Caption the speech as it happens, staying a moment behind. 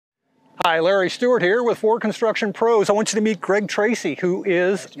Hi, Larry Stewart here with Ford Construction Pros. I want you to meet Greg Tracy, who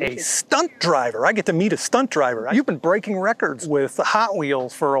is a stunt driver. I get to meet a stunt driver. You've been breaking records with Hot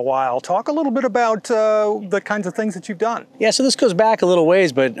Wheels for a while. Talk a little bit about the kinds of things that you've done. Yeah, so this goes back a little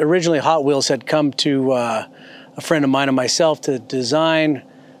ways, but originally Hot Wheels had come to a friend of mine and myself to design.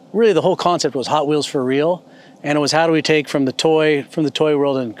 Really, the whole concept was Hot Wheels for real, and it was how do we take from the toy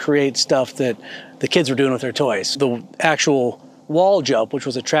world and create stuff that the kids were doing with their toys. The actual wall jump, which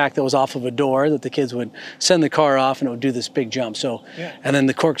was a track that was off of a door that the kids would send the car off and it would do this big jump. So, and then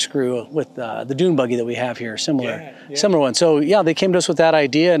the corkscrew with the dune buggy that we have here, similar one. So yeah, they came to us with that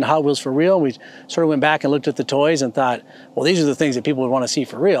idea and Hot Wheels for real. We sort of went back and looked at the toys and thought, well, these are the things that people would want to see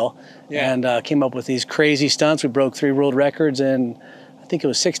for real. And came up with these crazy stunts. We broke 3 world records in, I think it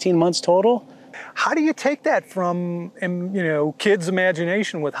was 16 months total. How do you take that from, kids'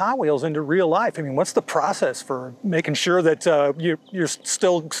 imagination with Hot Wheels into real life? I mean, what's the process for making sure that you're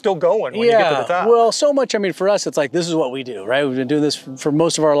still going when you get to the top? Well, so much. I mean, for us, it's like this is what we do, right? We've been doing this for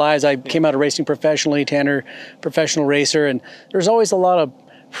most of our lives. I came out of racing professionally, Tanner, professional racer, and there's always a lot of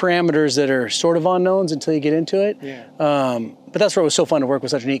parameters that are sort of unknowns until you get into it. But that's where it was so fun to work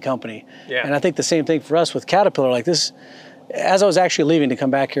with such a neat company. And I think the same thing for us with Caterpillar, like this. As I was actually leaving to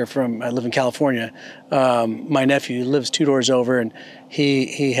come back here I live in California, my nephew lives 2 doors over, and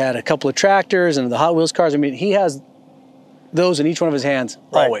he had a couple of tractors and the Hot Wheels cars. I mean, he has those in each one of his hands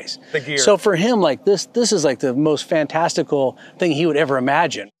always. The gear. So for him, like this is like the most fantastical thing he would ever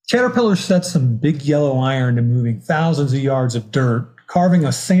imagine. Caterpillar set some big yellow iron to moving thousands of yards of dirt, carving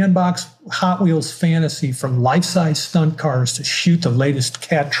a sandbox Hot Wheels fantasy from life-size stunt cars to shoot the latest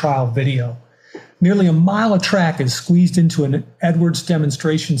CAT trial video. Nearly a mile of track is squeezed into an Edwards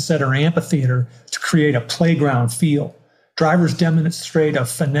Demonstration Center amphitheater to create a playground feel. Drivers demonstrate a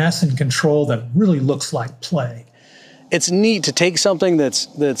finesse and control that really looks like play. It's neat to take something that's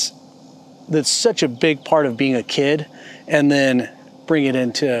such a big part of being a kid and then bring it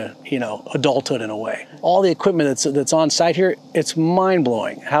into, adulthood in a way. All the equipment that's on site here, it's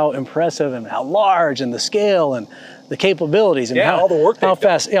mind-blowing how impressive and how large and the scale and the capabilities and all the work how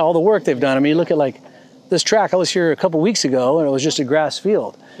fast, all the work they've done. I mean, you look at like this track. I was here a couple weeks ago and it was just a grass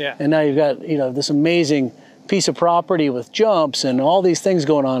field. And now you've got, this amazing piece of property with jumps and all these things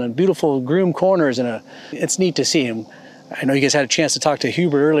going on and beautiful groomed corners, and it's neat to see him. I know you guys had a chance to talk to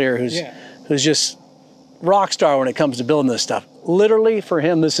Hubert earlier, who's just rock star when it comes to building this stuff. Literally for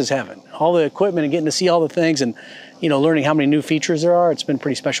him, this is heaven. All the equipment and getting to see all the things and, learning how many new features there are, it's been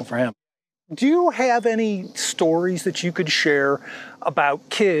pretty special for him. Do you have any stories that you could share about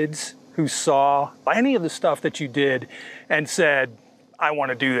kids who saw any of the stuff that you did and said, I want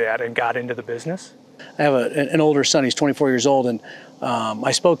to do that, and got into the business? I have an older son, he's 24 years old, and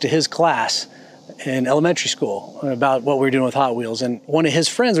I spoke to his class in elementary school about what we were doing with Hot Wheels. And one of his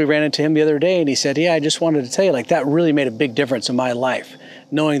friends, we ran into him the other day, and he said, I just wanted to tell you, like, that really made a big difference in my life,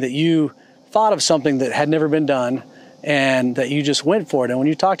 knowing that you thought of something that had never been done and that you just went for it. And when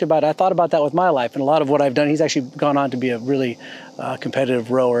you talked about it, I thought about that with my life. And a lot of what I've done, he's actually gone on to be a really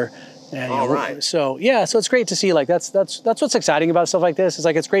competitive rower. And, so it's great to see, like, that's what's exciting about stuff like this. It's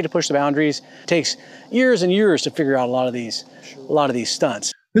like, it's great to push the boundaries. It takes years and years to figure out a lot of these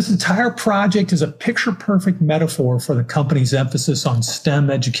stunts. This entire project is a picture-perfect metaphor for the company's emphasis on STEM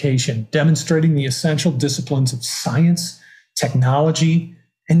education, demonstrating the essential disciplines of science, technology,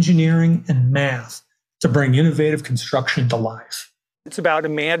 engineering, and math to bring innovative construction to life. It's about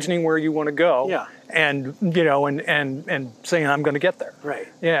imagining where you want to go, and and saying, I'm going to get there. Right.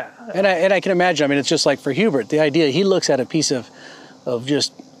 Yeah. And I can imagine. I mean, it's just like for Hubert, the idea, he looks at a piece of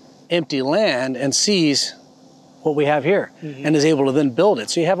just empty land and sees what we have here and is able to then build it.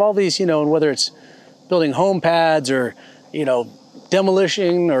 So you have all these, and whether it's building home pads or,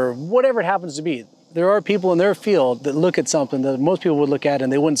 demolition or whatever it happens to be, there are people in their field that look at something that most people would look at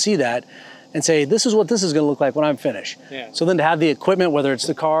and they wouldn't see that and say, this is what this is going to look like when I'm finished. So then to have the equipment, whether it's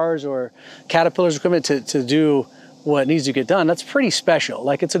the cars or Caterpillar's equipment to do what needs to get done, that's pretty special.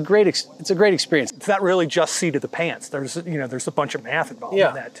 Like, it's a great experience. It's not really just seat of the pants. There's a bunch of math involved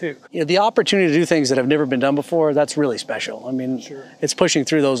in that too. The opportunity to do things that have never been done before, that's really special. I mean, it's pushing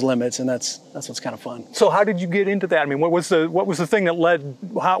through those limits, and that's what's kind of fun. So how did you get into that? I mean, what was the thing that led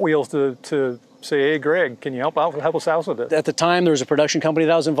Hot Wheels to say, hey, Greg, can you help us out with this? At the time, there was a production company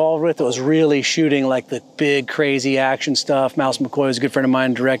that I was involved with that was really shooting like the big, crazy action stuff. Mouse McCoy was a good friend of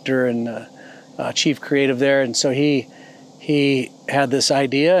mine, director and chief creative there. And so he had this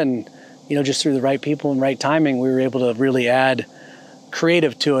idea, and, just through the right people and right timing, we were able to really add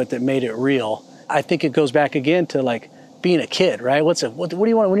creative to it that made it real. I think it goes back again to, like, being a kid, right? What do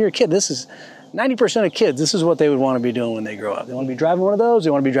you want when you're a kid? This is 90% of kids, this is what they would want to be doing when they grow up. They want to be driving one of those, they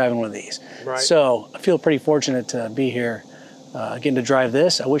want to be driving one of these. Right. So I feel pretty fortunate to be here, getting to drive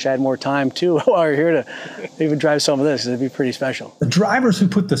this. I wish I had more time too while you're here to even drive some of this. It'd be pretty special. The drivers who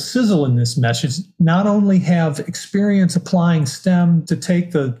put the sizzle in this message not only have experience applying STEM to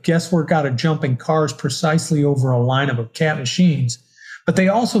take the guesswork out of jumping cars precisely over a lineup of cat machines, but they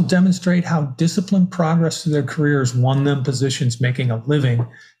also demonstrate how disciplined progress through their careers won them positions making a living,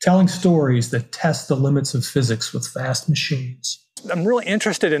 telling stories that test the limits of physics with fast machines. I'm really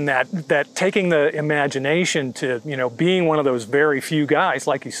interested in that taking the imagination to, you know, being one of those very few guys,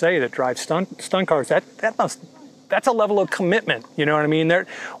 like you say, that drive stunt cars. That's a level of commitment. You know what I mean?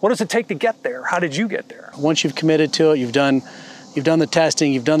 What does it take to get there? How did you get there? Once you've committed to it, you've done the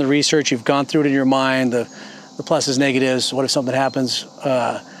testing, you've done the research, you've gone through it in your mind, the pluses, negatives, what if something happens?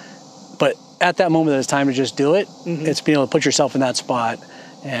 But at that moment that it's time to just do it, it's being able to put yourself in that spot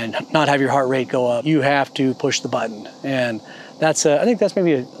and not have your heart rate go up. You have to push the button. And that's I think that's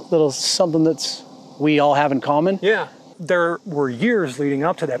maybe a little something that's we all have in common. Yeah. There were years leading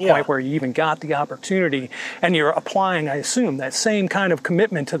up to that point where you even got the opportunity, and you're applying, I assume, that same kind of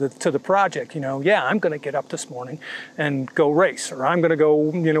commitment to the project. You know, yeah, I'm going to get up this morning and go race, or I'm going to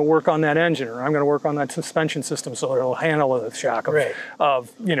go, you know, work on that engine, or I'm going to work on that suspension system so it'll handle the shock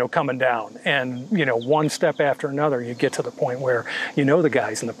of you know, coming down. And you know, one step after another, you get to the point where you know the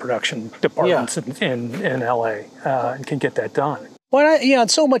guys in the production departments in LA and can get that done. Well, yeah,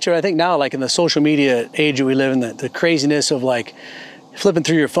 so much of it, I think now, like in the social media age that we live in, the craziness of like flipping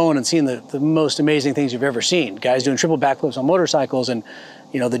through your phone and seeing the most amazing things you've ever seen. Guys doing triple backflips on motorcycles and,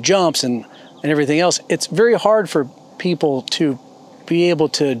 you know, the jumps and everything else. It's very hard for people to be able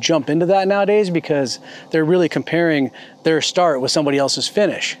to jump into that nowadays because they're really comparing their start with somebody else's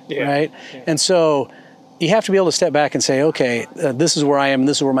finish, right? Yeah. And so you have to be able to step back and say, okay, this is where I am, and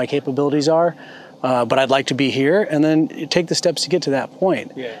this is where my capabilities are. But I'd like to be here, and then you take the steps to get to that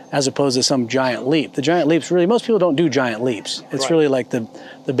point, as opposed to some giant leap. The giant leaps, really, most people don't do giant leaps. It's really like the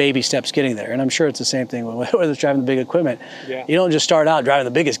baby steps getting there. And I'm sure it's the same thing whether it's driving the big equipment. Yeah. You don't just start out driving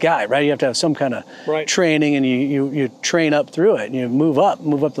the biggest guy, right? You have to have some kind of training, and you train up through it, and you move up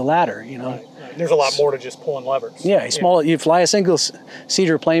the ladder, you know. There's a lot more to just pulling levers. Yeah, you fly a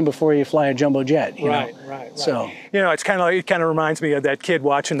single-seater plane before you fly a jumbo jet. You know? Right. So, you know, it kind of reminds me of that kid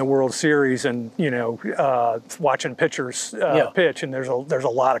watching the World Series and, you know, watching pitchers pitch, and there's a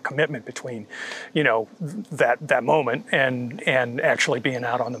lot of commitment between, you know, that moment and actually being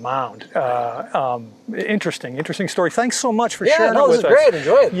out on the mound. Interesting story. Thanks so much for sharing it with us. Yeah, this is great.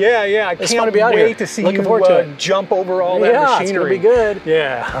 Enjoy it. Yeah. I can't wait to see you jump over all that machinery. Yeah, it's gonna be good.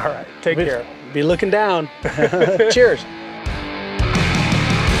 Yeah. All right. Take care. Be looking down. Cheers.